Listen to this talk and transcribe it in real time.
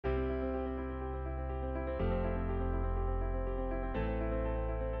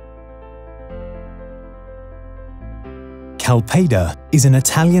Calpeda is an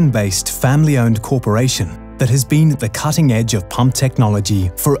Italian-based family-owned corporation that has been at the cutting edge of pump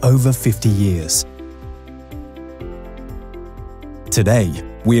technology for over 50 years. Today,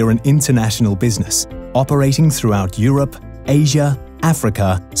 we are an international business operating throughout Europe, Asia,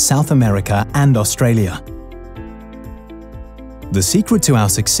 Africa, South America, and Australia. The secret to our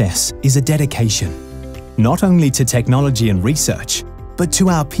success is a dedication, not only to technology and research, but to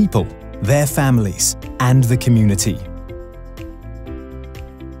our people, their families, and the community.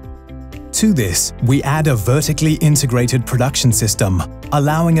 To this, we add a vertically integrated production system,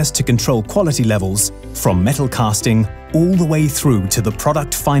 allowing us to control quality levels from metal casting all the way through to the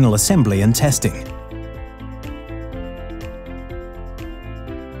product final assembly and testing.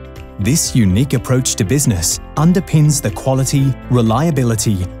 This unique approach to business underpins the quality,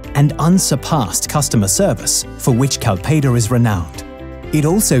 reliability, and unsurpassed customer service for which Calpeda is renowned. It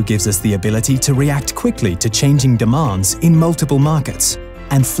also gives us the ability to react quickly to changing demands in multiple markets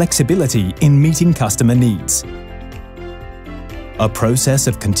and flexibility in meeting customer needs. A process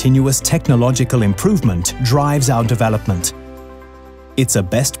of continuous technological improvement drives our development. It's a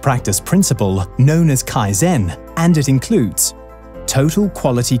best practice principle known as kaizen, and it includes total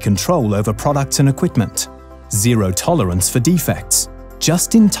quality control over products and equipment, zero tolerance for defects,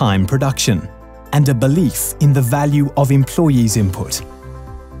 just-in-time production, and a belief in the value of employees' input.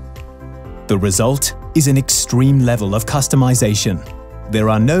 The result is an extreme level of customization. There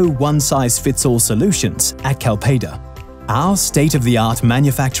are no one-size-fits-all solutions at Calpeda. Our state-of-the-art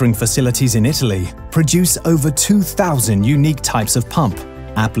manufacturing facilities in Italy produce over 2,000 unique types of pump.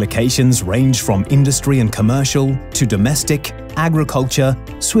 Applications range from industry and commercial to domestic, agriculture,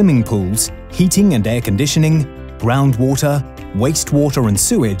 swimming pools, heating and air conditioning, groundwater, wastewater and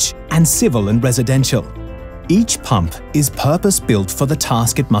sewage, and civil and residential. Each pump is purpose-built for the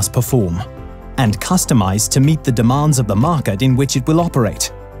task it must perform, and customized to meet the demands of the market in which it will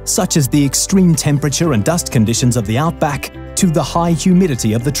operate, such as the extreme temperature and dust conditions of the outback to the high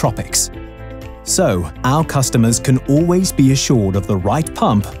humidity of the tropics. So, our customers can always be assured of the right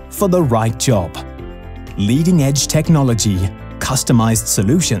pump for the right job. Leading-edge technology, customized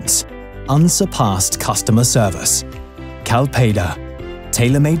solutions, unsurpassed customer service. Calpeda,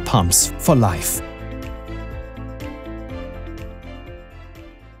 tailor-made pumps for life.